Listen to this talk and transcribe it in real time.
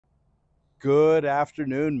Good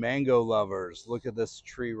afternoon, mango lovers. Look at this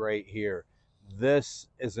tree right here. This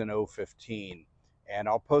is an O-15, and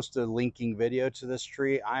I'll post a linking video to this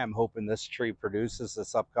tree. I am hoping this tree produces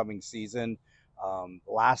this upcoming season.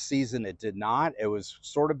 Last season it did not. It was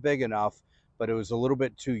sort of big enough, but it was a little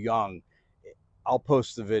bit too young. I'll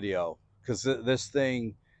post the video because this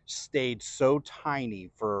thing stayed so tiny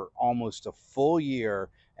for almost a full year,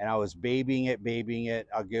 and I was babying it.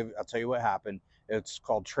 I'll tell you what happened. It's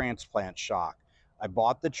called transplant shock. I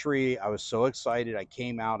bought the tree. I was so excited. I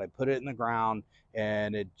came out, I put it in the ground,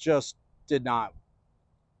 and it just did not,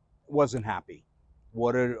 wasn't happy.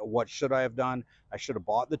 What should I have done? I should have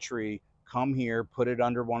bought the tree, come here, put it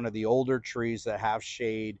under one of the older trees that have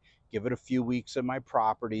shade, give it a few weeks in my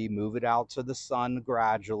property, move it out to the sun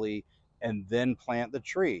gradually, and then plant the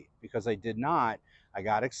tree. Because I did not. I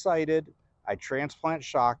got excited. I transplant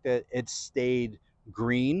shocked it. It stayed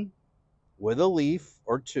green with a leaf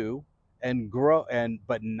or two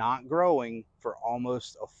but not growing for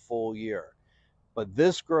almost a full year. But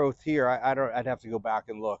this growth here, I'd have to go back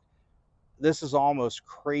and look. This is almost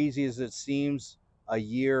crazy as it seems. A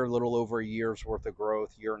year, a little over a year's worth of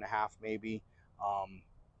growth, year and a half maybe.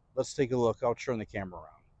 Let's take a look. I'll turn the camera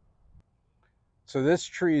around. So this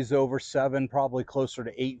tree is over 7, probably closer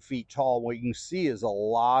to 8 feet tall. What you can see is a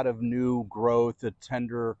lot of new growth, a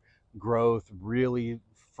tender growth, really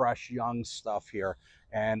fresh young stuff here.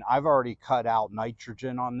 And I've already cut out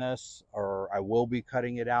nitrogen on this, or I will be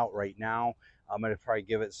cutting it out right now. I'm going to probably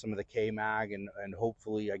give it some of the K-Mag, and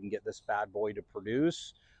hopefully I can get this bad boy to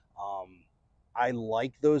produce. I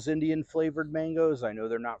like those Indian flavored mangoes. I know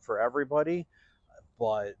they're not for everybody,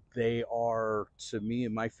 but they are, to me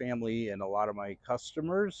and my family and a lot of my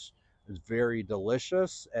customers, is very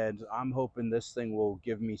delicious. And I'm hoping this thing will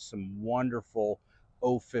give me some wonderful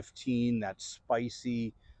O-15, that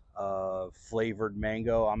spicy flavored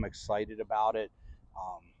mango. I'm excited about it.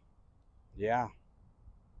 Yeah,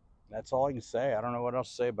 that's all I can say. I don't know what else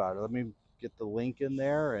to say about it. Let me get the link in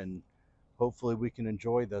there, and hopefully we can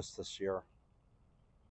enjoy this year.